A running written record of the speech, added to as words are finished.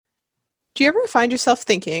Do you ever find yourself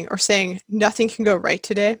thinking or saying nothing can go right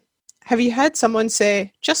today? Have you had someone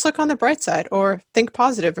say, just look on the bright side or think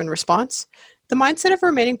positive in response? The mindset of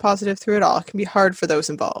remaining positive through it all can be hard for those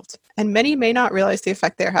involved, and many may not realize the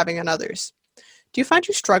effect they are having on others. Do you find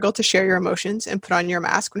you struggle to share your emotions and put on your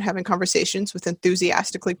mask when having conversations with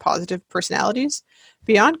enthusiastically positive personalities?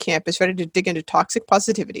 Beyond Camp is ready to dig into toxic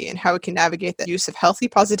positivity and how we can navigate the use of healthy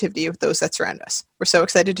positivity with those that surround us. We're so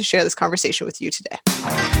excited to share this conversation with you today.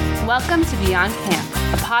 Welcome to Beyond Camp,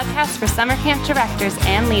 a podcast for summer camp directors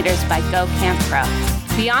and leaders by Go Camp Pro.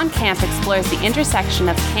 Beyond Camp explores the intersection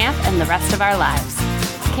of camp and the rest of our lives.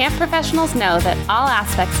 Camp professionals know that all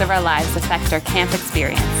aspects of our lives affect our camp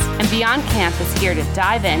experience, and Beyond Camp is here to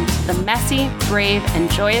dive into the messy, brave, and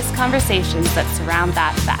joyous conversations that surround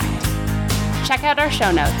that fact. Check out our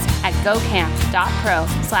show notes at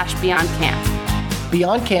gocamp.pro/beyondcamp.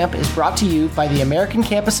 Beyond Camp is brought to you by the American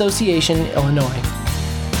Camp Association, Illinois.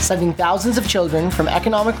 Sending thousands of children from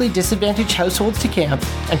economically disadvantaged households to camp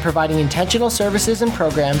and providing intentional services and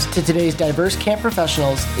programs to today's diverse camp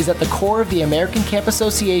professionals is at the core of the American Camp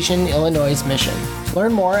Association, Illinois' mission.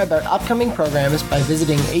 Learn more about upcoming programs by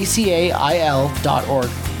visiting acail.org.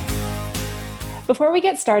 Before we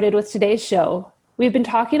get started with today's show, we've been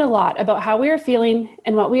talking a lot about how we are feeling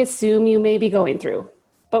and what we assume you may be going through.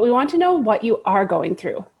 But we want to know what you are going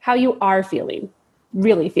through, how you are feeling,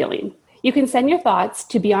 really feeling. You can send your thoughts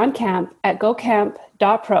to Beyond Camp at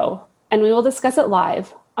gocamp.pro, and we will discuss it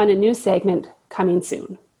live on a new segment coming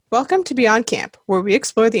soon. Welcome to Beyond Camp, where we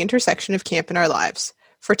explore the intersection of camp in our lives.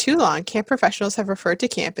 For too long, camp professionals have referred to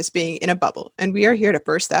camp as being in a bubble, and we are here to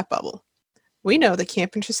burst that bubble. We know that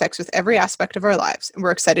camp intersects with every aspect of our lives, and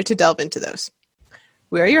we're excited to delve into those.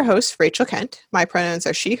 We are your hosts, Rachel Kent. My pronouns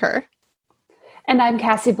are she, her. And I'm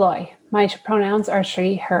Cassie Bloy. My pronouns are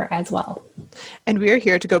she, her as well. And we are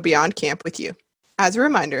here to go beyond camp with you. As a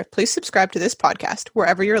reminder, please subscribe to this podcast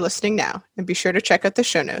wherever you're listening now, and be sure to check out the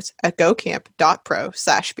show notes at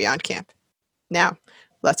gocamp.pro/beyondcamp. Now,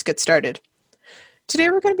 let's get started. Today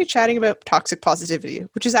we're going to be chatting about toxic positivity,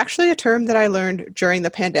 which is actually a term that I learned during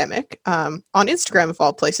the pandemic on Instagram of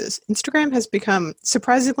all places. Instagram has become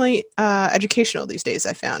surprisingly educational these days,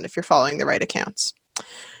 I found, if you're following the right accounts.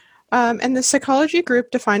 And the psychology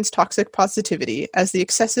group defines toxic positivity as the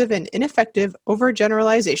excessive and ineffective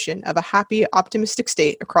overgeneralization of a happy, optimistic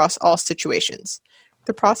state across all situations.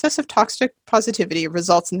 The process of toxic positivity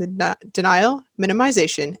results in the denial,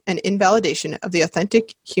 minimization, and invalidation of the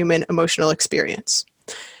authentic human emotional experience.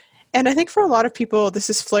 And I think for a lot of people, this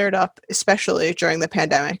has flared up, especially during the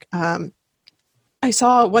pandemic. I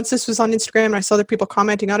saw, once this was on Instagram and I saw other people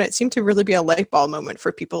commenting on it, it seemed to really be a light bulb moment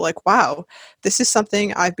for people like, wow, this is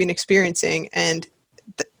something I've been experiencing, and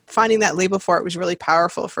finding that label for it was really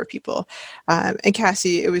powerful for people. And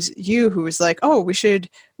Cassie, it was you who was like, oh, we should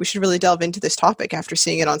really delve into this topic after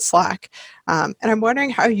seeing it on Slack. And I'm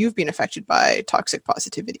wondering how you've been affected by toxic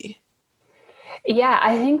positivity. Yeah,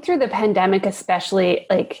 I think through the pandemic especially,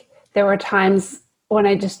 like there were times when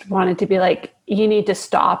I just wanted to be like, you need to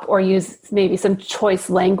stop, or use maybe some choice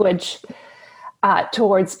language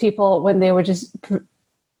towards people when they were just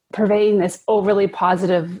purveying this overly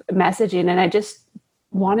positive messaging. And I just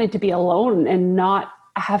wanted to be alone and not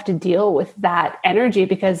have to deal with that energy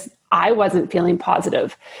because I wasn't feeling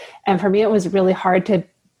positive. And for me, it was really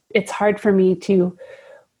it's hard for me to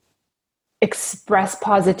express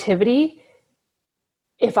positivity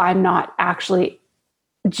if I'm not actually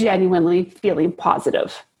genuinely feeling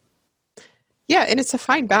positive. Yeah, and it's a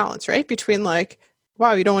fine balance, right? Between like,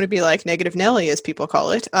 wow, you don't want to be like negative Nelly, as people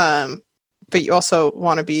call it, but you also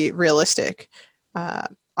want to be realistic.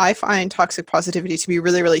 I find toxic positivity to be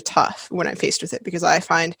really, really tough when I'm faced with it, because I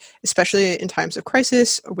find, especially in times of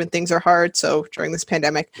crisis or when things are hard, so during this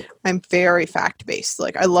pandemic, I'm very fact-based.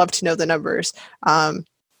 Like, I love to know the numbers.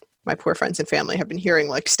 My poor friends and family have been hearing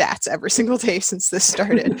like stats every single day since this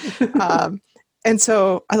started. And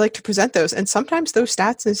so I like to present those. And sometimes those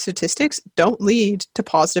stats and statistics don't lead to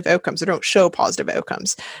positive outcomes or don't show positive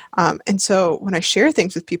outcomes. And so when I share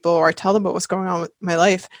things with people, or I tell them about what's going on with my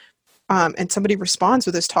life, and somebody responds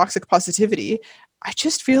with this toxic positivity, I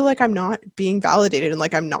just feel like I'm not being validated and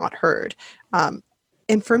like I'm not heard.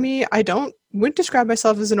 And for me, wouldn't describe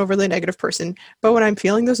myself as an overly negative person, but when I'm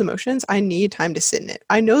feeling those emotions, I need time to sit in it.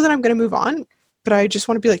 I know that I'm going to move on, but I just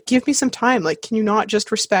want to be like, give me some time. Like, can you not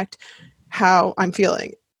just respect how I'm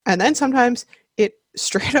feeling? And then sometimes it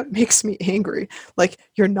straight up makes me angry. Like,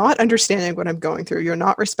 you're not understanding what I'm going through. You're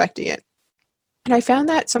not respecting it. And I found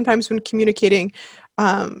that sometimes when communicating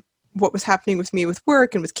what was happening with me with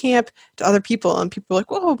work and with camp to other people. And people were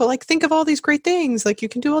like, whoa, but like, think of all these great things. Like you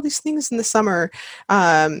can do all these things in the summer.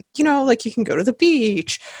 Like you can go to the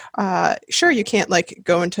beach. Sure, you can't like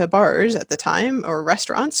go into bars at the time or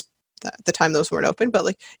restaurants at the time those weren't open, but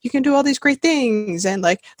like you can do all these great things. And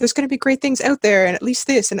like, there's going to be great things out there and at least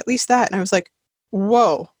this and at least that. And I was like,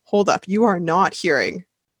 whoa, hold up. You are not hearing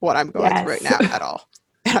what I'm going through right now at all.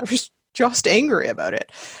 And I was just angry about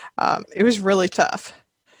it. It was really tough.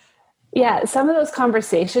 Yeah, some of those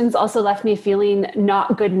conversations also left me feeling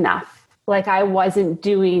not good enough. Like I wasn't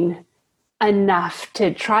doing enough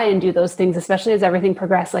to try and do those things, especially as everything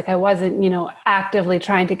progressed. Like I wasn't, actively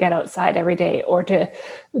trying to get outside every day or to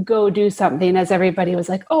go do something, as everybody was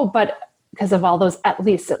like, oh, but because of all those, at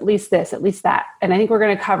least this, at least that. And I think we're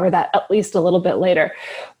going to cover that at least a little bit later.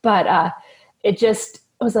 But it just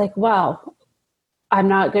was like, wow, I'm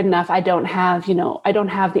not good enough. I don't have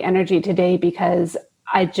the energy today because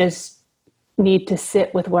I just need to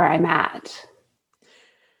sit with where I'm at.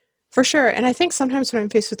 For sure. And I think sometimes when I'm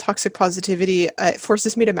faced with toxic positivity, it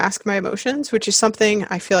forces me to mask my emotions, which is something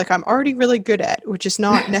I feel like I'm already really good at, which is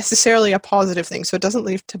not necessarily a positive thing. So it doesn't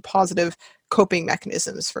lead to positive coping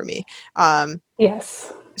mechanisms for me.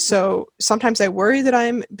 Yes. So sometimes I worry that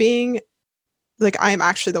I'm being like, I am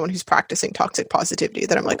actually the one who's practicing toxic positivity,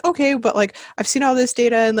 that I'm like, okay, but like, I've seen all this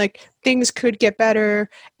data and like things could get better.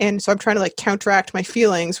 And so I'm trying to like counteract my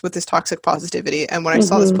feelings with this toxic positivity. And when I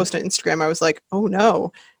saw this post on Instagram, I was like, oh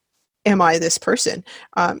no, am I this person?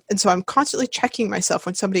 And so I'm constantly checking myself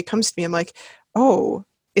when somebody comes to me. I'm like, oh,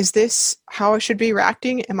 is this how I should be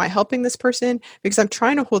reacting? Am I helping this person? Because I'm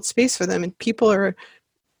trying to hold space for them and people are,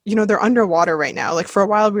 they're underwater right now. Like for a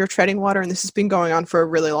while we were treading water and this has been going on for a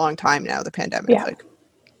really long time now, the pandemic. Yeah. Like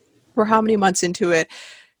we're how many months into it?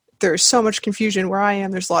 There's so much confusion where I am.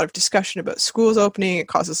 There's a lot of discussion about schools opening. It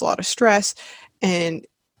causes a lot of stress and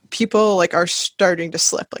people like are starting to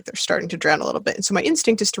slip, like they're starting to drown a little bit. And so my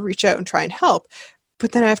instinct is to reach out and try and help.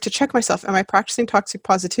 But then I have to check myself. Am I practicing toxic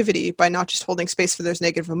positivity by not just holding space for those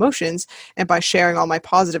negative emotions and by sharing all my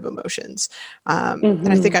positive emotions? And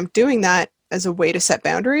I think I'm doing that as a way to set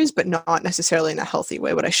boundaries, but not necessarily in a healthy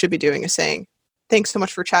way. What I should be doing is saying, thanks so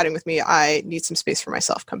much for chatting with me. I need some space for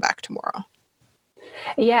myself. Come back tomorrow.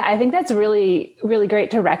 Yeah, I think that's really, really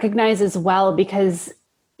great to recognize as well, because,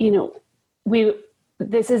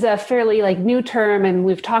 this is a fairly like new term and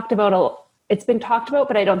we've talked about it's been talked about,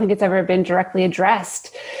 but I don't think it's ever been directly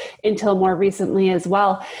addressed until more recently as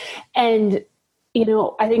well. And,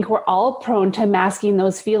 I think we're all prone to masking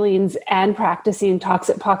those feelings and practicing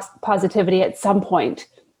toxic positivity at some point.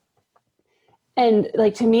 And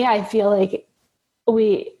like, to me, I feel like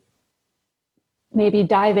we maybe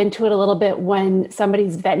dive into it a little bit when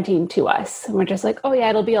somebody's venting to us and we're just like, oh yeah,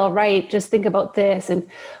 it'll be all right. Just think about this.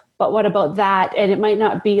 But what about that? And it might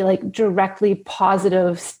not be like directly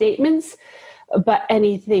positive statements, but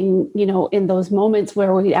anything, in those moments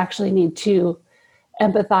where we actually need to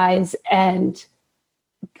empathize and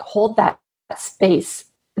hold that space,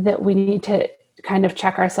 that we need to kind of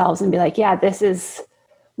check ourselves and be like, yeah, this is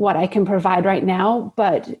what I can provide right now.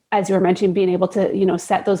 But as you were mentioning, being able to,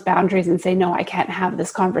 set those boundaries and say, no, I can't have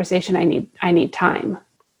this conversation. I need time.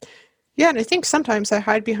 Yeah. And I think sometimes I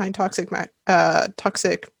hide behind toxic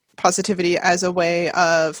positivity as a way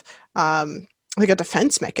of like a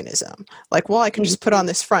defense mechanism. Like, well, I can just put on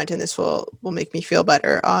this front and this will make me feel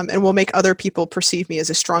better. And will make other people perceive me as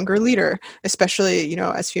a stronger leader, especially,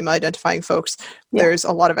 as female identifying folks. Yeah. There's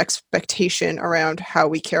a lot of expectation around how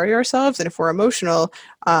we carry ourselves. And if we're emotional,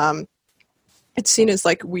 it's seen as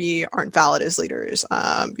like we aren't valid as leaders.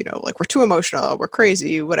 Like we're too emotional, we're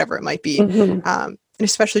crazy, whatever it might be. And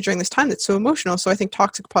especially during this time that's so emotional. So I think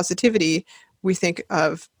toxic positivity, we think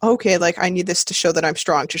of, okay, like I need this to show that I'm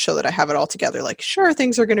strong, to show that I have it all together. Like, sure,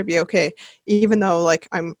 things are going to be okay, even though like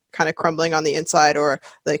I'm kind of crumbling on the inside, or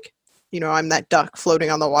like, I'm that duck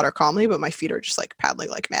floating on the water calmly, but my feet are just like paddling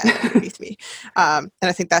like mad underneath me. And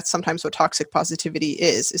I think that's sometimes what toxic positivity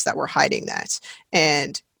is that we're hiding that.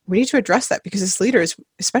 And we need to address that, because as leaders,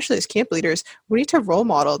 especially as camp leaders, we need to role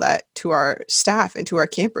model that to our staff and to our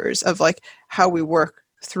campers of like how we work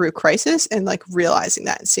through crisis and like realizing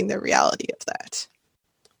that and seeing the reality of that.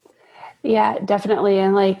 Yeah, definitely.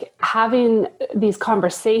 And like having these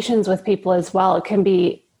conversations with people as well, it can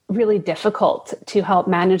be really difficult to help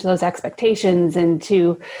manage those expectations and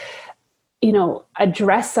to,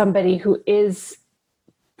 address somebody who is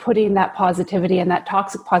putting that positivity and that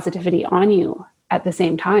toxic positivity on you at the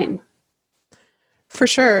same time. For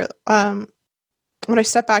sure. When I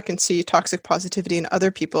step back and see toxic positivity in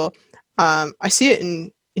other people, I see it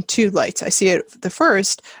in two lights. I see it the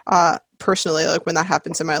first, personally, like when that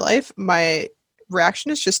happens in my life, my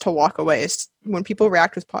reaction is just to walk away. When people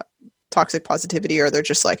react with toxic positivity, or they're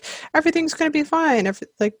just like, everything's going to be fine,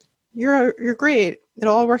 like you're great,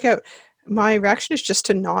 it'll all work out. My reaction is just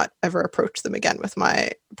to not ever approach them again with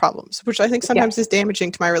my problems, which I think sometimes is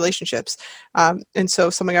damaging to my relationships. And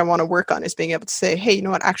so something I want to work on is being able to say, hey, you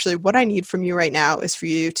know what, actually what I need from you right now is for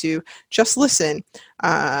you to just listen,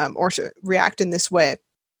 or to react in this way,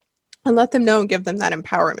 and let them know and give them that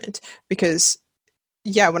empowerment. Because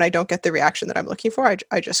when I don't get the reaction that I'm looking for,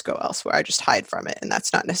 I just go elsewhere. I just hide from it. And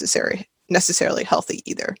that's not necessarily healthy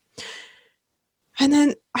either. And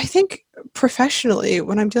then I think professionally,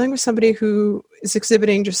 when I'm dealing with somebody who is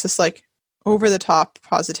exhibiting just this like over the top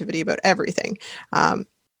positivity about everything,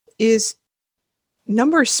 is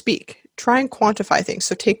numbers speak. Try and quantify things.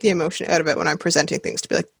 So take the emotion out of it when I'm presenting things, to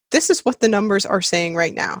be like, this is what the numbers are saying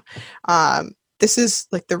right now. This is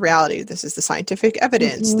like the reality. This is the scientific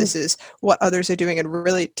evidence. This is what others are doing, and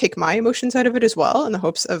really take my emotions out of it as well, in the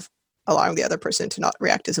hopes of allowing the other person to not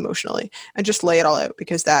react as emotionally, and just lay it all out,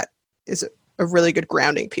 because that is a really good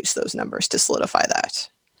grounding piece, those numbers, to solidify that.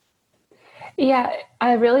 Yeah,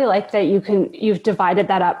 I really like that you've divided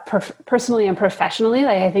that up personally and professionally.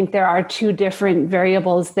 Like, I think there are two different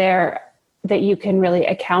variables there that you can really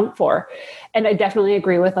account for. And I definitely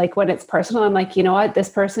agree with, like, when it's personal, I'm like, you know what, this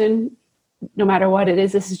person, no matter what it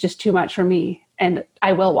is, this is just too much for me, and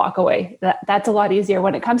I will walk away. That's a lot easier.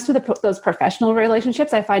 When it comes to those professional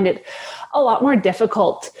relationships, I find it a lot more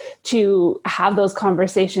difficult to have those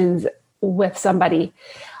conversations with somebody.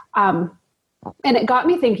 And it got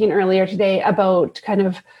me thinking earlier today about kind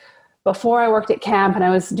of before I worked at camp, and I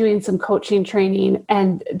was doing some coaching training,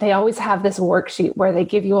 and they always have this worksheet where they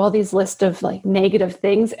give you all these lists of like negative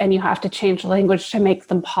things, and you have to change language to make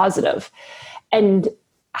them positive. And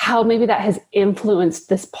how maybe that has influenced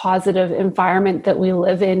this positive environment that we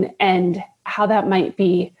live in, and how that might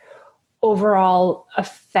be overall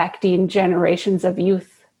affecting generations of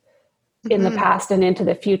youth in the past and into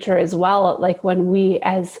the future as well. Like, when we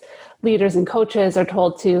as leaders and coaches are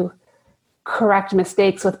told to correct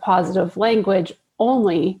mistakes with positive language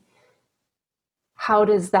only, how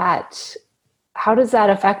does that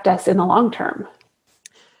affect us in the long term?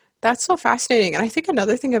 That's so fascinating. And I think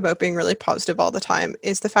another thing about being really positive all the time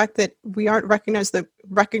is the fact that we aren't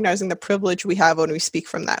recognizing the privilege we have when we speak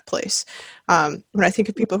from that place. When I think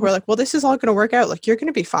of people who are like, well, this is all going to work out, like, you're going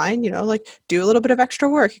to be fine, like, do a little bit of extra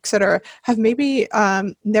work, etc., have maybe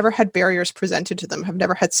never had barriers presented to them, have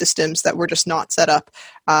never had systems that were just not set up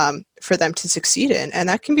for them to succeed in. And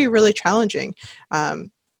that can be really challenging.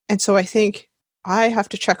 And so I think I have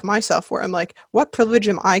to check myself, where I'm like, what privilege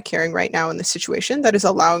am I carrying right now in this situation that is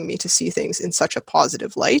allowing me to see things in such a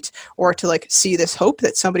positive light, or to like see this hope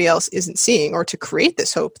that somebody else isn't seeing, or to create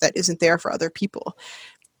this hope that isn't there for other people.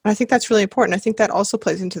 And I think that's really important. I think that also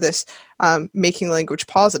plays into this making language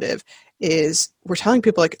positive, is we're telling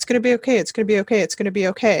people like, it's going to be okay, it's going to be okay, it's going to be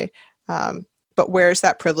okay. But where's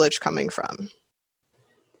that privilege coming from?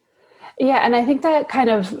 Yeah. And I think that kind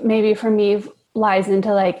of maybe for me lies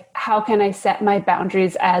into like, how can I set my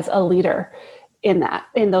boundaries as a leader in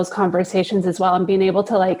those conversations as well, and being able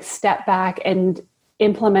to like step back and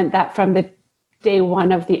implement that from the day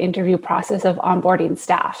one of the interview process of onboarding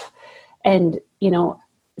staff, and,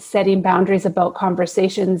 setting boundaries about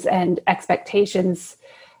conversations and expectations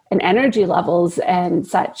and energy levels and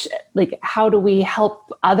such. Like, how do we help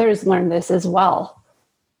others learn this as well?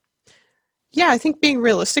 Yeah, I think being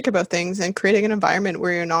realistic about things and creating an environment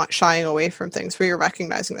where you're not shying away from things, where you're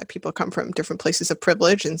recognizing that people come from different places of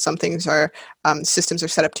privilege, and some things are, systems are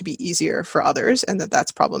set up to be easier for others, and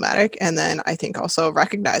that's problematic. And then I think also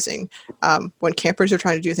recognizing when campers are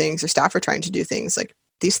trying to do things, or staff are trying to do things, like,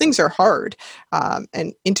 these things are hard,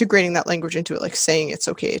 and integrating that language into it, like saying it's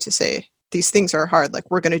okay to say, these things are hard,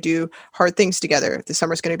 like, we're going to do hard things together, the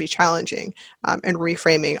summer's going to be challenging, and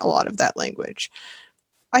reframing a lot of that language.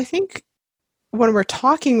 I think when we're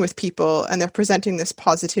talking with people and they're presenting this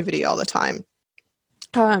positivity all the time,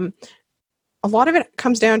 a lot of it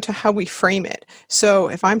comes down to how we frame it. So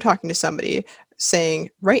if I'm talking to somebody saying,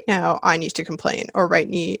 right now I need to complain, or right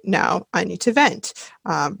now I need to vent,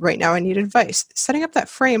 right now I need advice, setting up that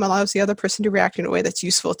frame allows the other person to react in a way that's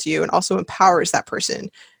useful to you, and also empowers that person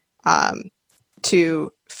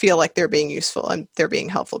to feel like they're being useful and they're being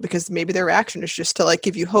helpful, because maybe their reaction is just to like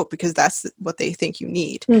give you hope because that's what they think you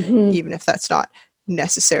need, even if that's not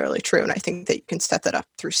necessarily true. And I think that you can set that up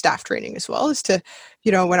through staff training as well, as to,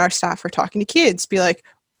 when our staff are talking to kids, be like,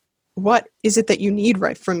 what is it that you need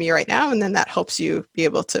right from me right now? And then that helps you be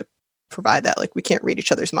able to provide that. Like, we can't read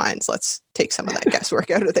each other's minds. Let's take some of that guesswork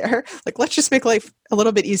out of there. Like, let's just make life a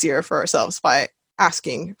little bit easier for ourselves by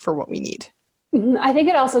asking for what we need. I think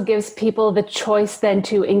it also gives people the choice then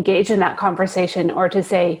to engage in that conversation or to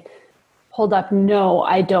say, hold up, no,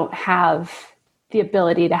 I don't have the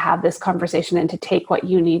ability to have this conversation and to take what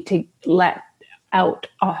you need to let out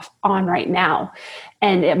on right now.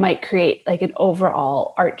 And it might create like an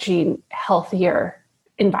overall arching healthier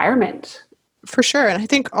environment. For sure. And I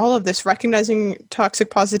think all of this, recognizing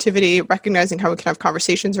toxic positivity, recognizing how we can have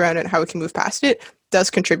conversations around it, how we can move past it, does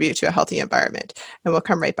contribute to a healthy environment. And we'll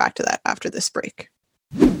come right back to that after this break.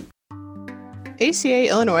 ACA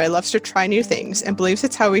Illinois loves to try new things and believes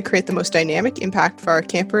it's how we create the most dynamic impact for our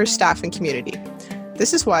campers, staff, and community.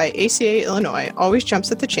 This is why ACA Illinois always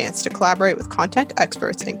jumps at the chance to collaborate with content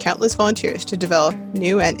experts and countless volunteers to develop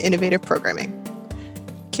new and innovative programming.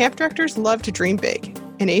 Camp directors love to dream big,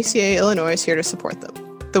 and ACA Illinois is here to support them.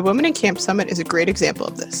 The Women in Camp Summit is a great example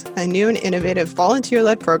of this. A new and innovative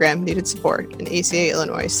volunteer-led program needed support, and ACA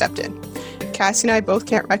Illinois stepped in. Cassie and I both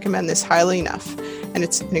can't recommend this highly enough, and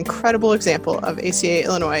it's an incredible example of ACA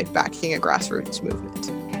Illinois backing a grassroots movement.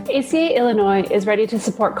 ACA Illinois is ready to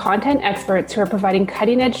support content experts who are providing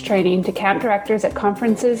cutting-edge training to camp directors at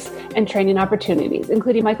conferences and training opportunities,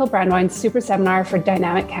 including Michael Brandwine's Super Seminar for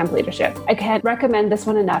Dynamic Camp Leadership. I can't recommend this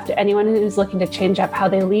one enough to anyone who is looking to change up how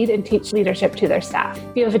they lead and teach leadership to their staff.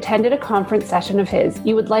 If you have attended a conference session of his,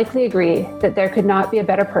 you would likely agree that there could not be a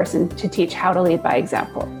better person to teach how to lead by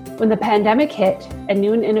example. When the pandemic hit and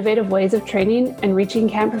new and innovative ways of training and reaching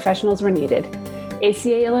camp professionals were needed,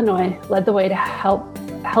 ACA Illinois led the way to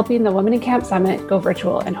helping the Women in Camp Summit go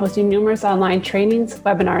virtual and hosting numerous online trainings,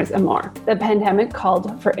 webinars, and more. The pandemic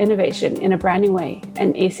called for innovation in a brand new way,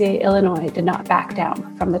 and ACA Illinois did not back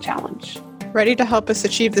down from the challenge. Ready to help us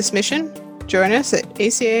achieve this mission? Join us at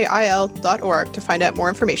acail.org to find out more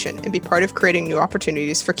information and be part of creating new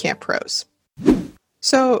opportunities for camp pros.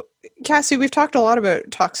 So, Cassie, we've talked a lot about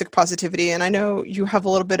toxic positivity, and I know you have a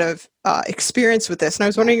little bit of experience with this, and I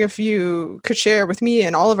was wondering if you could share with me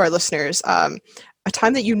and all of our listeners a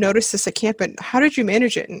time that you noticed this at camp, and how did you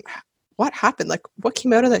manage it, and what happened? Like, what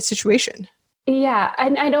came out of that situation? Yeah,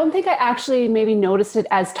 and I don't think I actually maybe noticed it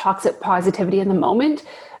as toxic positivity in the moment,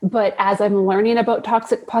 but as I'm learning about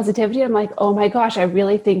toxic positivity, I'm like, oh my gosh, I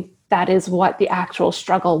really think that is what the actual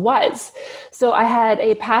struggle was. So I had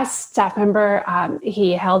a past staff member,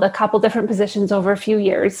 he held a couple different positions over a few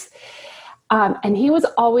years. And he was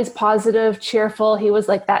always positive, cheerful. He was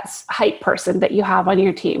like that hype person that you have on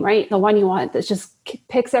your team, right? The one you want that just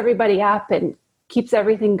picks everybody up and keeps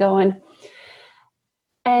everything going.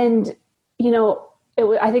 And, you know,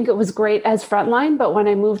 I think it was great as frontline, but when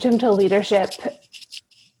I moved him to leadership,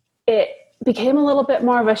 it became a little bit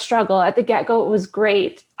more of a struggle. At the get-go, it was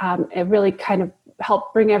great. It really kind of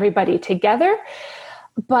helped bring everybody together.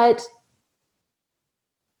 But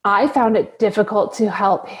I found it difficult to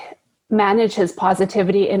help manage his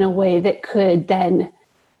positivity in a way that could then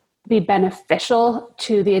be beneficial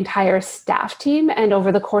to the entire staff team. And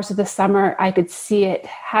over the course of the summer, I could see it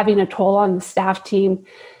having a toll on the staff team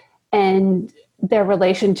and their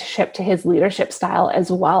relationship to his leadership style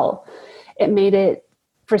as well. It made it,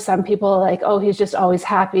 for some people, like, oh, he's just always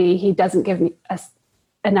happy. He doesn't give me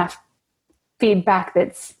enough feedback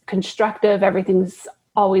that's constructive. Everything's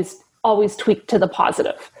always tweaked to the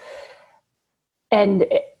positive. And,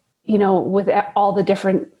 you know, with all the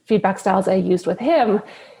different feedback styles I used with him,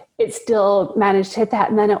 it still managed to hit that.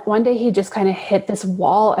 And then one day he just kind of hit this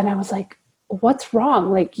wall, and I was like, what's wrong?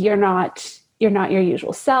 Like, you're not your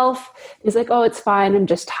usual self. He's like, oh, it's fine. I'm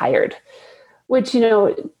just tired, which, you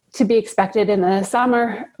know, to be expected in the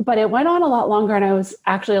summer, but it went on a lot longer, and I was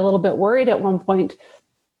actually a little bit worried at one point.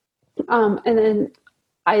 And then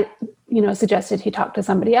I, you know, suggested he talk to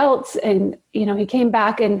somebody else, and, you know, he came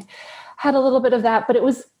back and had a little bit of that, but it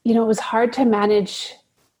was, you know, it was hard to manage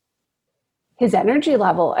his energy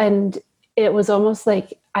level. And it was almost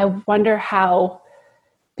like, I wonder how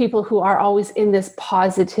people who are always in this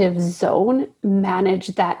positive zone manage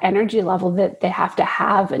that energy level that they have to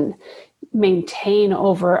have and maintain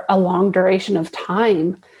over a long duration of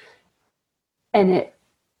time. And it,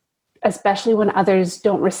 especially when others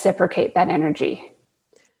don't reciprocate that energy.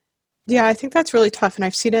 Yeah, I think that's really tough. And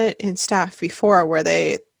I've seen it in staff before where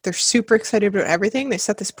they're super excited about everything. They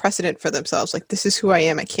set this precedent for themselves. Like, this is who I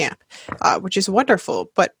am at camp, which is wonderful.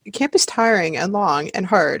 But camp is tiring and long and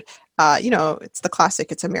hard. You know, it's the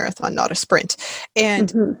classic, it's a marathon, not a sprint.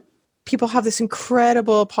 And people have this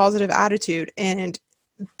incredible positive attitude, and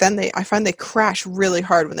then I find they crash really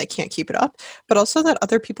hard when they can't keep it up, but also that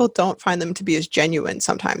other people don't find them to be as genuine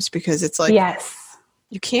sometimes, because it's like, yes,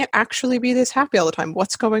 you can't actually be this happy all the time.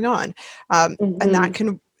 What's going on? And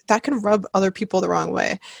that can rub other people the wrong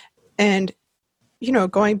way. And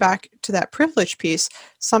going back to that privilege piece,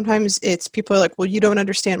 sometimes it's people are like, well, you don't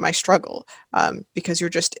understand my struggle because you're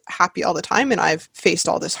just happy all the time. And I've faced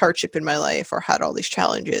all this hardship in my life or had all these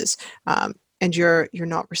challenges. And you're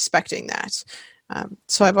not respecting that.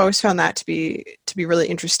 So I've always found that to be really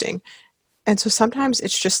interesting. And so sometimes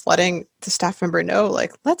it's just letting the staff member know,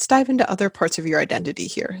 like, let's dive into other parts of your identity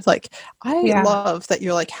here. Like, I love that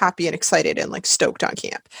you're like happy and excited and like stoked on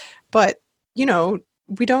camp. But,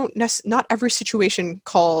 we don't not every situation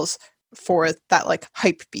calls for that like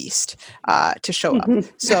hype beast to show up.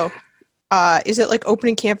 So is it like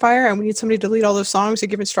opening campfire and we need somebody to lead all those songs and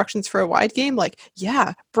give instructions for a wide game? Like,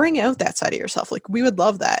 yeah, bring out that side of yourself. Like, we would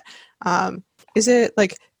love that. Is it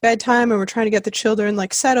like bedtime and we're trying to get the children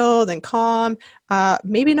like settled and calm?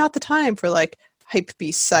 Maybe not the time for like hype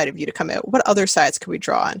beast side of you to come out. What other sides can we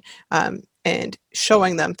draw on? And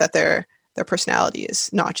showing them that their personality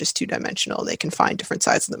is not just two-dimensional. They can find different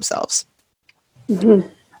sides of themselves.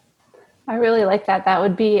 I really like that. I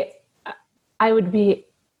would be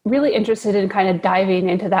really interested in kind of diving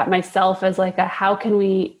into that myself as like how can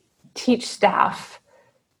we teach staff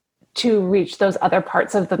to reach those other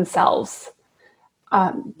parts of themselves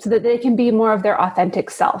so that they can be more of their authentic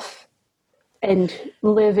self and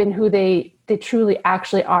live in who they truly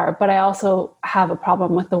actually are. But I also have a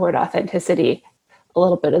problem with the word authenticity a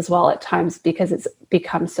little bit as well at times because it's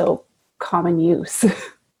become so common use.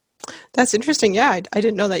 That's interesting. Yeah, I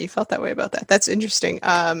didn't know that you felt that way about that. That's interesting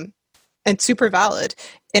and super valid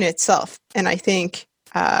in itself. And I think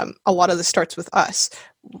a lot of this starts with us.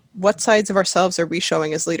 What sides of ourselves are we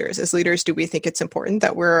showing as leaders? As leaders, do we think it's important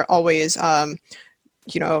that we're always, on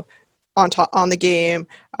the game,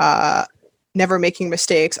 never making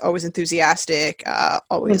mistakes, always enthusiastic,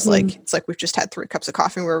 always like, it's like we've just had 3 cups of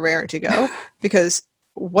coffee and we're raring to go? Because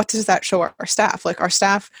what does that show our staff? Like, our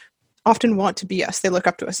staff often want to be us. They look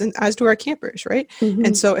up to us, and as do our campers, right?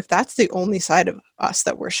 And so if that's the only side of us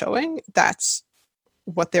that we're showing, that's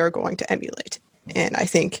what they're going to emulate. And I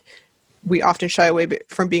think we often shy away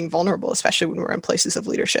from being vulnerable, especially when we're in places of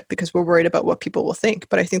leadership, because we're worried about what people will think.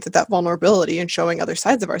 But I think that vulnerability and showing other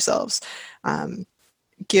sides of ourselves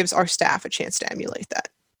gives our staff a chance to emulate that.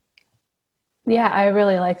 Yeah, I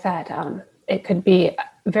really like that. It could be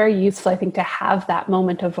very useful, I think, to have that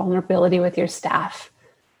moment of vulnerability with your staff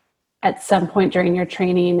at some point during your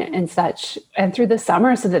training and such, and through the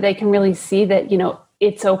summer, so that they can really see that,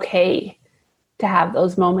 it's okay to have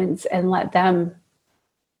those moments and let them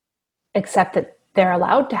accept that they're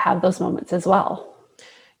allowed to have those moments as well.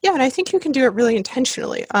 Yeah, and I think you can do it really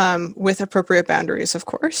intentionally with appropriate boundaries, of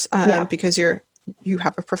course, because you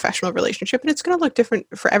have a professional relationship and it's going to look different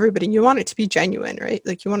for everybody. You want it to be genuine, right?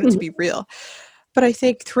 Like, you want it to be real. But I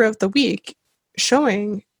think throughout the week,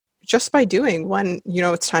 showing just by doing when,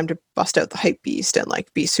 it's time to bust out the hype beast and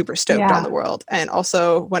like be super stoked on the world. And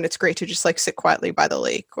also when it's great to just like sit quietly by the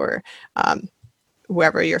lake or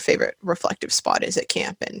wherever your favorite reflective spot is at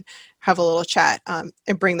camp and have a little chat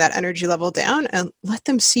and bring that energy level down and let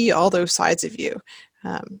them see all those sides of you.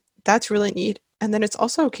 That's really neat. And then it's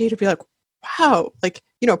also okay to be like, wow, like,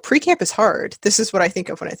 pre-camp is hard. This is what I think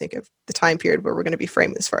of when I think of the time period where we're going to be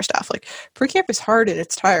framing this for our staff. Like, pre-camp is hard and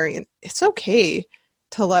it's tiring, and it's okay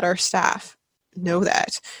to let our staff know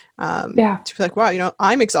that. To be like, wow,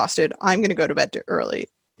 I'm exhausted. I'm going to go to bed early.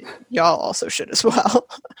 Y'all also should as well.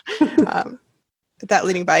 That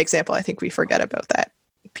leading by example, I think we forget about that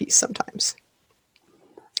piece sometimes.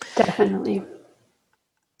 Definitely.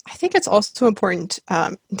 I think it's also important,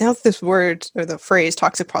 now that this word or the phrase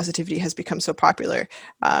toxic positivity has become so popular,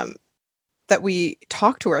 that we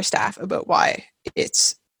talk to our staff about why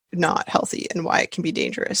it's not healthy and why it can be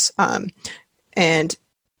dangerous. And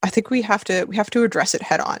I think we have to address it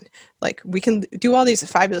head on. Like, we can do all these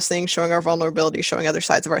fabulous things, showing our vulnerability, showing other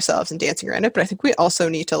sides of ourselves and dancing around it. But I think we also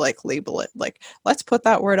need to like label it. Like, let's put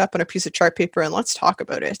that word up on a piece of chart paper and let's talk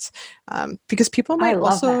about it. Because people might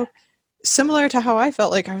also, similar to how I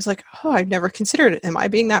felt, like, I was like, oh, I've never considered it. Am I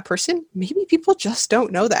being that person? Maybe people just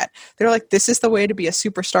don't know that. They're like, this is the way to be a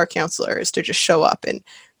superstar counselor, is to just show up and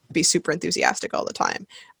be super enthusiastic all the time.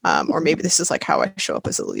 Or maybe this is like how I show up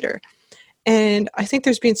as a leader. And I think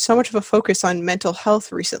there's been so much of a focus on mental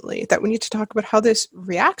health recently that we need to talk about how this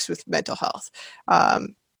reacts with mental health.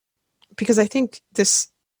 Because I think this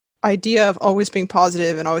idea of always being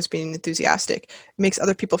positive and always being enthusiastic makes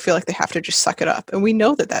other people feel like they have to just suck it up. And we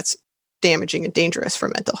know that that's damaging and dangerous for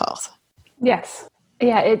mental health. Yes.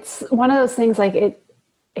 Yeah. It's one of those things, like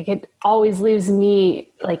it always leaves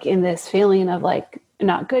me like in this feeling of like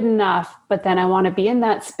not good enough, but then I want to be in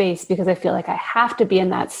that space because I feel like I have to be in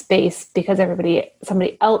that space because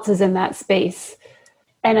somebody else is in that space.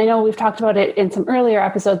 And I know we've talked about it in some earlier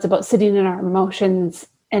episodes about sitting in our emotions.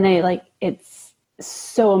 And it's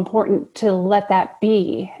so important to let that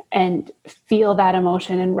be and feel that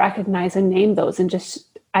emotion and recognize and name those. And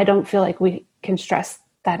just, I don't feel like we can stress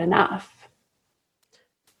that enough.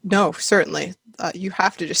 No, certainly. You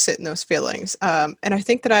have to just sit in those feelings. And I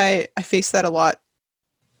think that I faced that a lot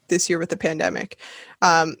this year with the pandemic.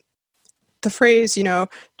 The phrase,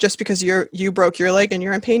 just because you broke your leg and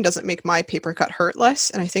you're in pain doesn't make my paper cut hurt less.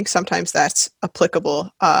 And I think sometimes that's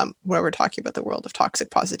applicable when we're talking about the world of toxic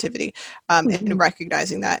positivity, and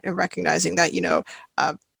recognizing that,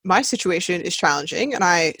 my situation is challenging, and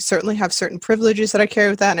I certainly have certain privileges that I carry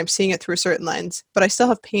with that, and I'm seeing it through a certain lens, but I still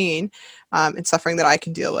have pain and suffering that I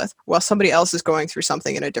can deal with, while somebody else is going through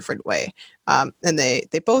something in a different way. And they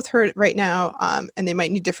both hurt right now, and they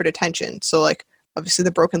might need different attention. So obviously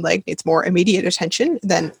the broken leg needs more immediate attention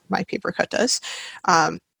than my paper cut does.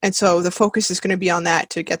 And so the focus is going to be on that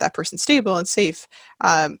to get that person stable and safe.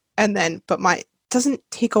 But doesn't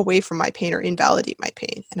take away from my pain or invalidate my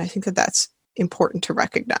pain. And I think that that's important to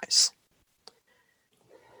recognize.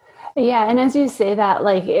 Yeah. And as you say that,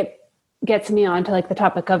 it gets me onto the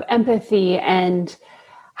topic of empathy and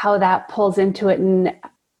how that pulls into it, and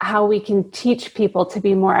how we can teach people to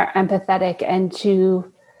be more empathetic and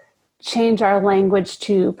to change our language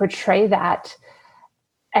to portray that.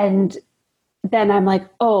 And then I'm like,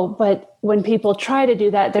 oh, but when people try to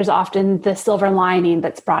do that, there's often the silver lining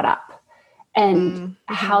that's brought up, and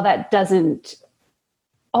how that doesn't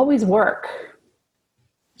always work.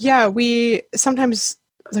 Yeah, we sometimes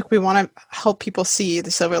we want to help people see the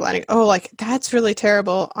silver lining. Oh, that's really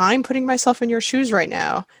terrible, I'm putting myself in your shoes right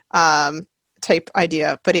now, type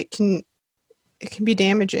idea. But it can be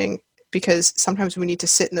damaging, because sometimes we need to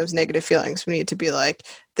sit in those negative feelings. We need to be like,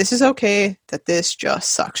 this is okay, that this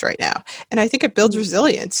just sucks right now. And I think it builds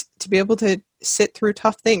resilience to be able to sit through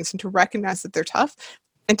tough things and to recognize that they're tough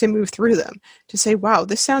and to move through them, to say, wow,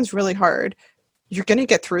 this sounds really hard. You're going to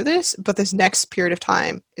get through this, but this next period of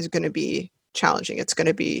time is going to be challenging. It's going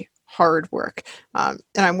to be hard work. And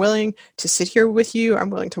I'm willing to sit here with you. I'm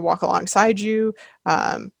willing to walk alongside you.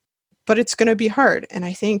 But it's going to be hard. And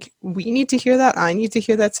I think we need to hear that. I need to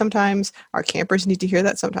hear that sometimes. Our campers need to hear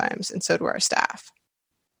that sometimes. And so do our staff.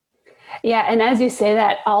 Yeah. And as you say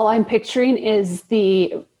that, all I'm picturing is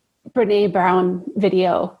the Brene Brown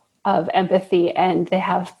video of empathy. And they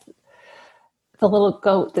have the little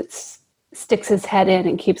goat that sticks his head in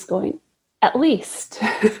and keeps going, at least,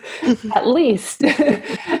 at least.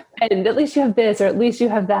 And at least you have this, or at least you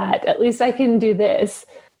have that. At least I can do this.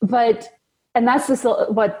 And that's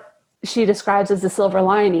what she describes as the silver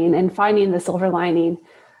lining, and finding the silver lining.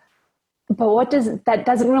 But that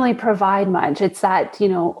doesn't really provide much. It's that,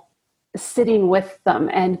 sitting with them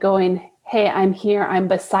and going, hey, I'm here, I'm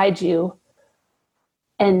beside you,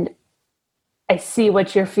 and I see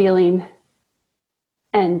what you're feeling.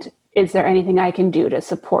 And is there anything I can do to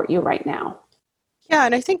support you right now? Yeah,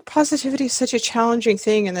 and I think positivity is such a challenging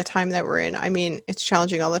thing in the time that we're in. I mean, it's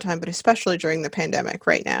challenging all the time, but especially during the pandemic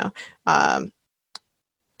right now.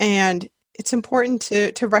 And it's important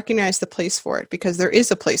to recognize the place for it, because there is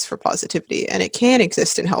a place for positivity, and it can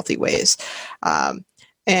exist in healthy ways.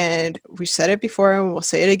 And we said it before, and we'll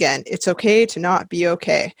say it again. It's okay to not be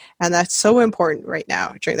okay. And that's so important right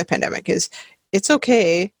now during the pandemic. It's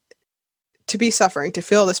okay to be suffering, to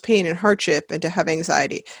feel this pain and hardship, and to have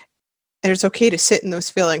anxiety. And it's okay to sit in those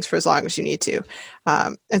feelings for as long as you need to.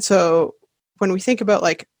 And so when we think about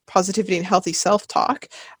positivity and healthy self-talk,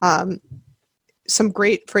 some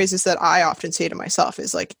great phrases that I often say to myself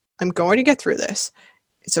is I'm going to get through this.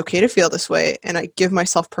 It's okay to feel this way. And I give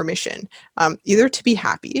myself permission, either to be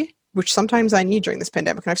happy, which sometimes I need during this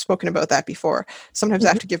pandemic. And I've spoken about that before. Sometimes I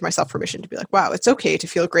have to give myself permission to be like, wow, it's okay to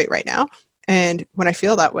feel great right now. And when I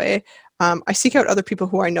feel that way, I seek out other people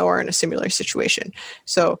who I know are in a similar situation.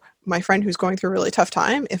 So my friend who's going through a really tough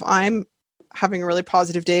time, if I'm having a really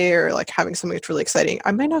positive day or having something that's really exciting,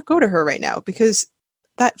 I might not go to her right now, because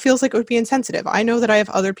that feels like it would be insensitive. I know that I have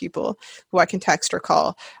other people who I can text or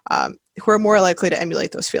call, who are more likely to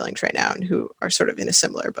emulate those feelings right now, and who are sort of in a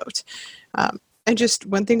similar boat. And just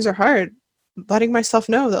when things are hard, letting myself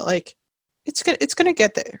know that it's going to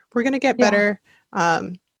get there. We're going to get better.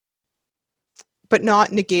 But not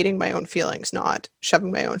negating my own feelings, not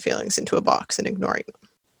shoving my own feelings into a box and ignoring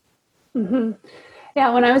them. Mm-hmm.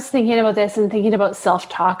 Yeah, when I was thinking about this and thinking about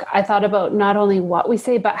self-talk, I thought about not only what we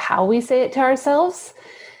say, but how we say it to ourselves.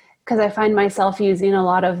 Because I find myself using a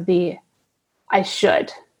lot of the, I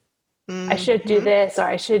should. I should do this, or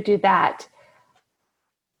I should do that.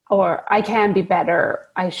 Or I can be better.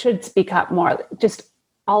 I should speak up more. Just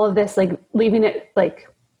all of this, leaving it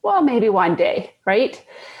well, maybe one day, right?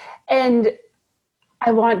 And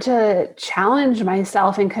I want to challenge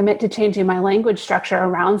myself and commit to changing my language structure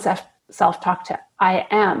around self-talk to I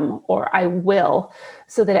am or I will,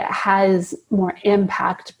 so that it has more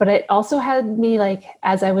impact. But it also had me like,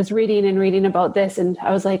 as I was reading about this, and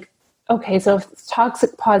I was like, okay, so if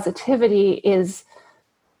toxic positivity is,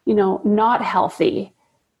 not healthy,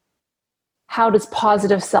 how does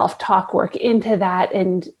positive self-talk work into that?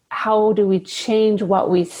 And how do we change what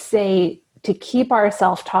we say to keep our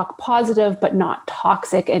self-talk positive, but not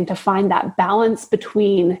toxic, and to find that balance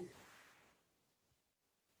between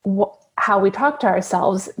how we talk to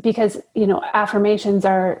ourselves? Because, affirmations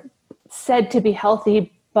are said to be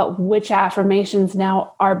healthy, but which affirmations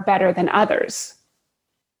now are better than others?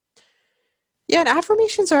 Yeah, and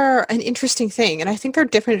affirmations are an interesting thing, and I think they're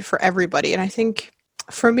different for everybody. And I think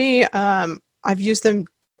for me, I've used them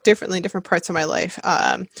differently in different parts of my life.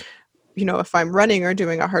 If I'm running or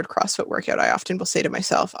doing a hard CrossFit workout, I often will say to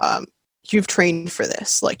myself, you've trained for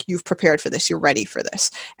this, like you've prepared for this, you're ready for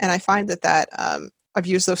this. And I find that I've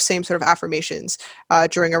used those same sort of affirmations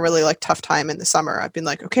during a really like tough time in the summer. I've been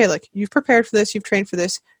like, okay, like you've prepared for this, you've trained for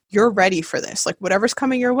this, you're ready for this. Like whatever's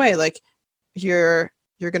coming your way, like you're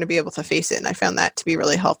going to be able to face it. And I found that to be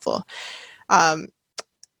really helpful.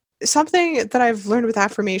 Something that I've learned with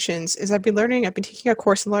affirmations is I've been taking a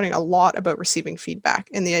course and learning a lot about receiving feedback,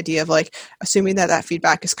 and the idea of like assuming that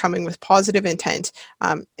feedback is coming with positive intent,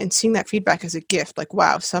 and seeing that feedback as a gift. Like,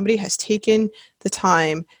 wow, somebody has taken the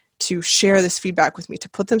time to share this feedback with me, to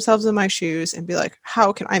put themselves in my shoes and be like,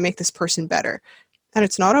 how can I make this person better? And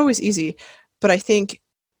it's not always easy, but I think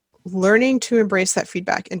learning to embrace that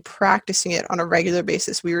feedback and practicing it on a regular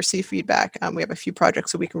basis. We receive feedback. We have a few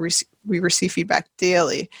projects so we receive feedback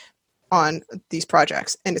daily on these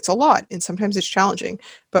projects, and it's a lot, and sometimes it's challenging,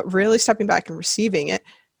 but really stepping back and receiving it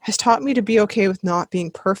has taught me to be okay with not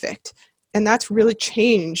being perfect. And that's really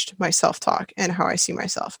changed my self-talk and how I see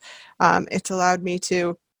myself. It's allowed me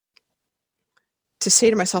to say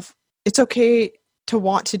to myself, it's okay to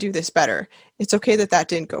want to do this better. It's okay that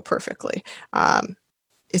didn't go perfectly.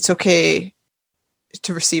 It's okay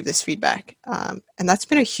to receive this feedback. And that's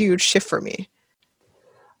been a huge shift for me.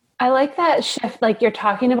 I like that shift. Like you're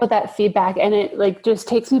talking about that feedback, and it like just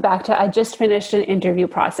takes me back to, I just finished an interview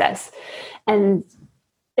process, and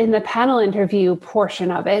in the panel interview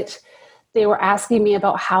portion of it, they were asking me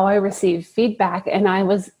about how I receive feedback. And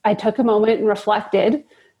I took a moment and reflected,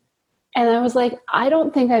 and I was like, I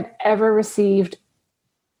don't think I've ever received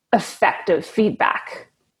effective feedback.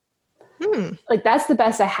 Like that's the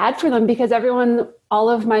best I had for them, because all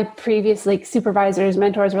of my previous like supervisors,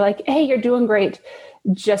 mentors were like, hey, you're doing great.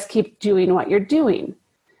 Just keep doing what you're doing.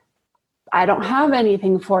 I don't have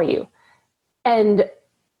anything for you. And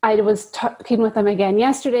I was talking with them again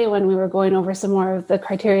yesterday when we were going over some more of the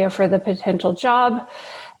criteria for the potential job.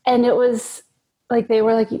 And it was like, they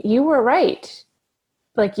were like, you were right.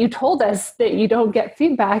 Like you told us that you don't get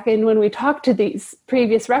feedback. And when we talked to these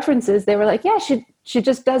previous references, they were like, yeah, she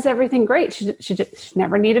just does everything great. She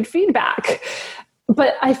never needed feedback.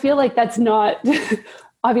 But I feel like that's not,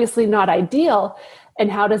 obviously not ideal.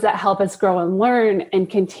 And how does that help us grow and learn and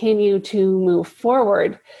continue to move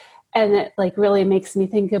forward? And it like really makes me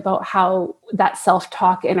think about how that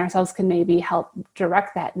self-talk in ourselves can maybe help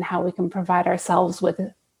direct that, and how we can provide ourselves with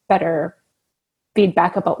better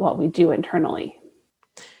feedback about what we do internally.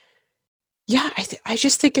 Yeah, I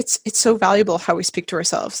just think it's so valuable how we speak to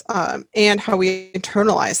ourselves, and how we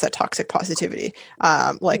internalize that toxic positivity.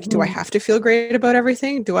 Do I have to feel great about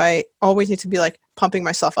everything? Do I always need to be like pumping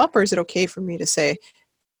myself up, or is it okay for me to say,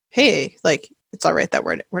 hey, like it's all right that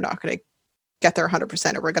we're not going to get there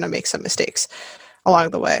 100%, or we're going to make some mistakes along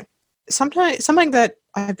the way? Something that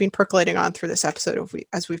I've been percolating on through this episode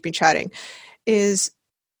as we've been chatting is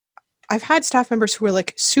I've had staff members who are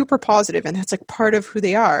like super positive, and that's like part of who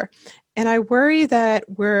they are. And I worry that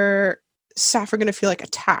staff are going to feel like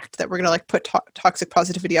attacked, that we're going to like put toxic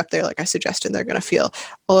positivity up there, like I suggested. They're going to feel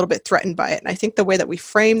a little bit threatened by it. And I think the way that we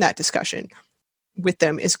frame that discussion with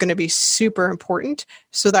them is going to be super important,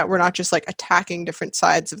 so that we're not just like attacking different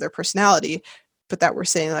sides of their personality, but that we're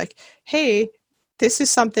saying like, hey, this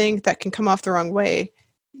is something that can come off the wrong way.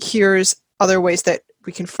 Here's other ways that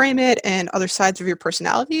we can frame it, and other sides of your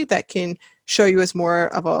personality that can show you as more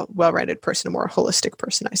of a well-rounded person, a more holistic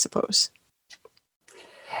person, I suppose.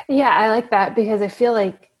 Yeah, I like that, because I feel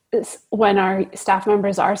like when our staff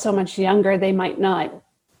members are so much younger, they might not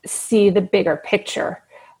see the bigger picture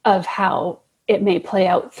of how it may play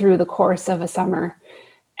out through the course of a summer,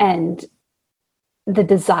 and the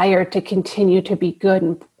desire to continue to be good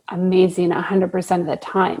and amazing 100% of the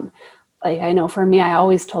time. Like I know for me, I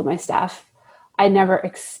always told my staff, I never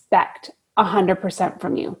expect 100%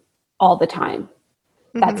 from you all the time.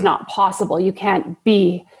 That's not possible. You can't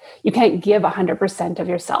give 100% of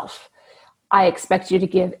yourself. I expect you to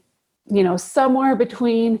give, somewhere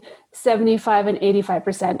between 75 and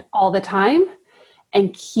 85% all the time,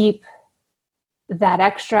 and keep that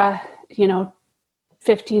extra,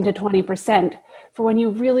 15 to 20% for when you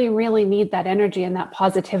really, really need that energy and that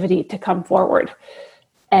positivity to come forward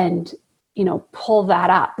and, pull that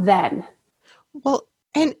up then. Well,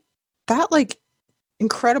 and that like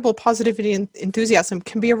incredible positivity and enthusiasm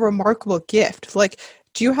can be a remarkable gift. Like,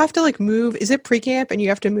 do you have to like move? Is it pre-camp and you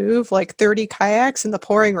have to move like 30 kayaks in the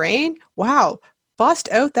pouring rain? Wow. Bust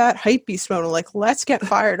out that hype beast mode. Like, let's get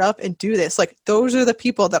fired up and do this. Like, those are the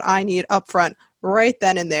people that I need up front right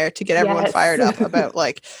then and there to get everyone fired up about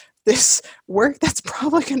like this work that's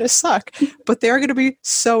probably going to suck, but they're going to be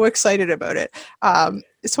so excited about it.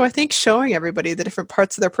 So I think showing everybody the different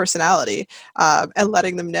parts of their personality and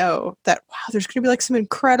letting them know that, wow, there's going to be like some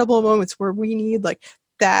incredible moments where we need like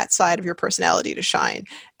that side of your personality to shine.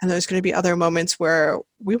 And there's going to be other moments where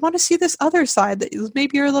we want to see this other side that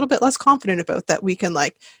maybe you're a little bit less confident about that we can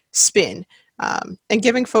like spin, and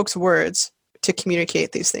giving folks words to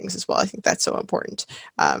communicate these things as well. I think that's so important.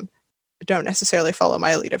 Don't necessarily follow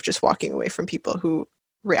my lead of just walking away from people who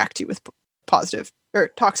react to you with positive or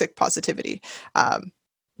toxic positivity.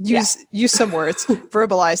 Use some words,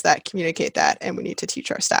 verbalize that, communicate that, and we need to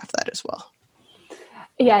teach our staff that as well.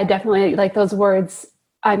 Yeah, definitely. Like those words,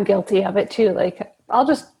 I'm guilty of it too. Like I'll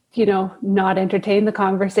just, not entertain the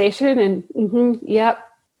conversation and yep,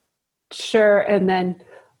 sure. And then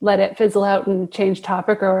let it fizzle out and change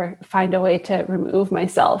topic or find a way to remove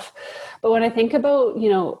myself. But when I think about,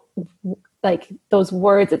 like those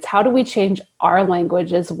words, it's how do we change our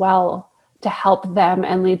language as well to help them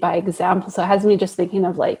and lead by example. So it has me just thinking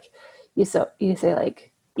of like, you say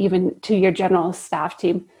like, even to your general staff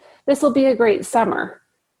team, this will be a great summer.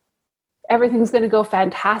 Everything's going to go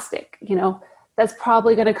fantastic. That's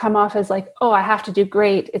probably going to come off as like, oh, I have to do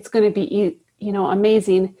great. It's going to be,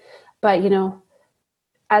 amazing. But,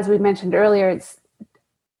 as we mentioned earlier, it's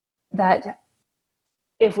that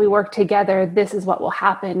if we work together, this is what will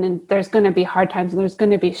happen. And there's going to be hard times and there's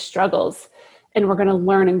going to be struggles. And we're going to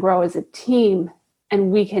learn and grow as a team,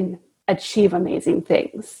 and we can achieve amazing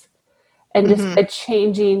things. And just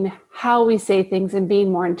changing how we say things and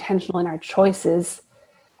being more intentional in our choices.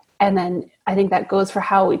 And then I think that goes for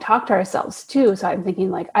how we talk to ourselves too. So I'm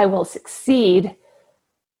thinking like, I will succeed.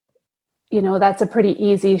 That's a pretty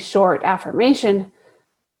easy, short affirmation,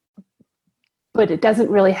 but it doesn't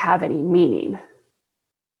really have any meaning.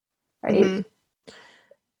 Right? Mm-hmm.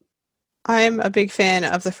 I'm a big fan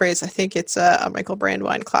of the phrase, I think it's a Michael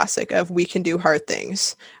Brandwein classic of we can do hard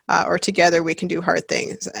things, or together we can do hard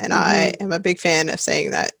things. And I am a big fan of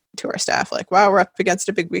saying that to our staff, like, wow, we're up against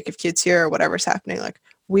a big week of kids here or whatever's happening. Like,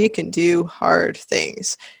 we can do hard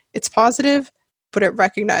things. It's positive, but it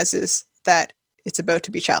recognizes that it's about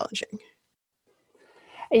to be challenging.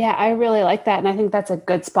 Yeah, I really like that. And I think that's a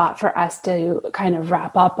good spot for us to kind of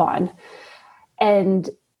wrap up on. And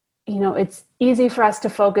it's easy for us to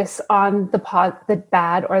focus on the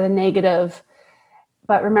bad or the negative.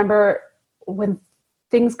 But remember, when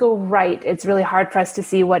things go right, it's really hard for us to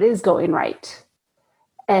see what is going right.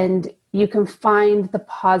 And you can find the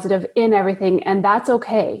positive in everything, and that's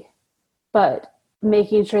okay. But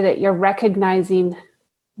making sure that you're recognizing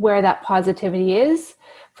where that positivity is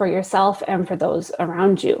for yourself and for those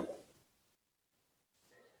around you.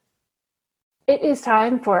 It is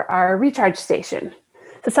time for our recharge station.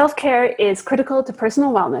 So self-care is critical to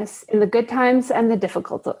personal wellness in the good times and the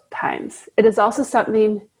difficult times. It is also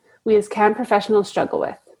something we as camp professionals struggle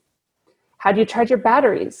with. How do you charge your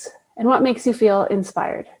batteries? And what makes you feel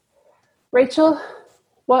inspired? Rachel,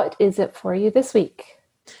 what is it for you this week?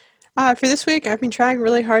 For this week, I've been trying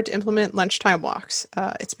really hard to implement lunchtime walks.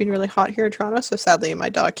 It's been really hot here in Toronto, so sadly my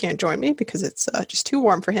dog can't join me because it's just too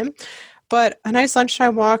warm for him. But a nice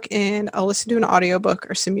lunchtime walk, and I'll listen to an audiobook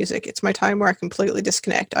or some music. It's my time where I completely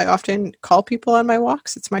disconnect. I often call people on my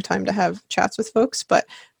walks. It's my time to have chats with folks. But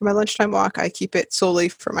for my lunchtime walk, I keep it solely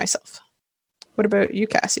for myself. What about you,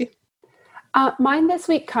 Cassie? Mine this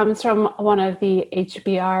week comes from one of the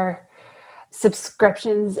HBR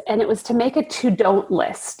subscriptions, and it was to make a to-don't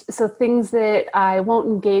list. So things that I won't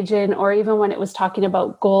engage in, or even when it was talking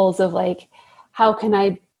about goals of like, how can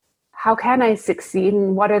I succeed,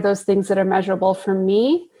 and what are those things that are measurable for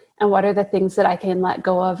me, and what are the things that I can let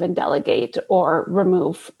go of and delegate or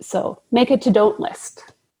remove. So make a to-don't list.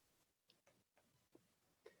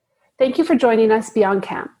 Thank you for joining us beyond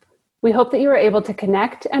camp. We hope that you were able to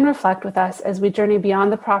connect and reflect with us as we journey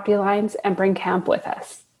beyond the property lines and bring camp with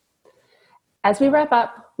us. As we wrap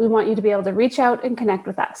up, we want you to be able to reach out and connect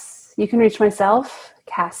with us. You can reach myself,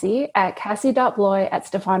 Cassie, at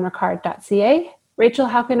cassie.bloy@stefanricard.ca. Rachel,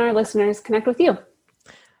 how can our listeners connect with you?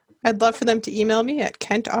 I'd love for them to email me at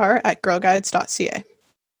kentr@girlguides.ca.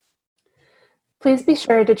 Please be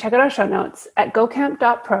sure to check out our show notes at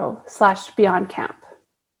gocamp.pro/beyondcamp.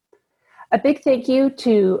 A big thank you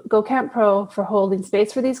to GoCamp Pro for holding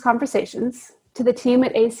space for these conversations, to the team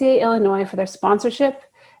at ACA Illinois for their sponsorship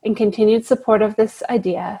and continued support of this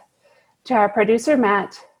idea, to our producer,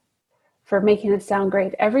 Matt, for making it sound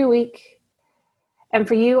great every week, and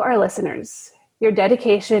for you, our listeners. Your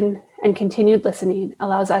dedication and continued listening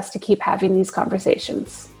allows us to keep having these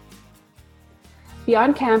conversations.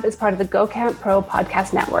 Beyond Camp is part of the GoCamp Pro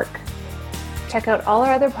podcast network. Check out all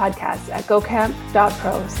our other podcasts at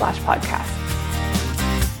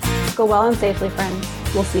gocamp.pro/podcast. Go well and safely, friends.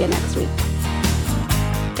 We'll see you next week.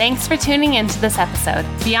 Thanks for tuning in to this episode.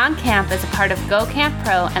 Beyond Camp is a part of GoCamp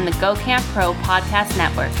Pro and the GoCamp Pro podcast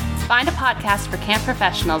network. Find a podcast for camp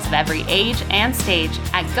professionals of every age and stage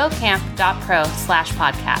at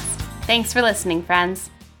gocamp.pro/podcast. Thanks for listening, friends.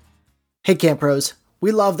 Hey, Camp Pros.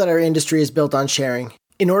 We love that our industry is built on sharing.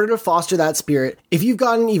 In order to foster that spirit, if you've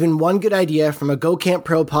gotten even one good idea from a GoCamp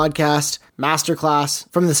Pro podcast, masterclass,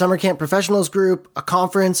 from the Summer Camp Professionals group, a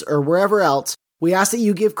conference, or wherever else, we ask that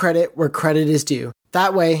you give credit where credit is due.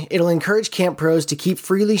 That way, it'll encourage camp pros to keep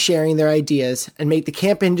freely sharing their ideas and make the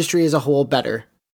camp industry as a whole better.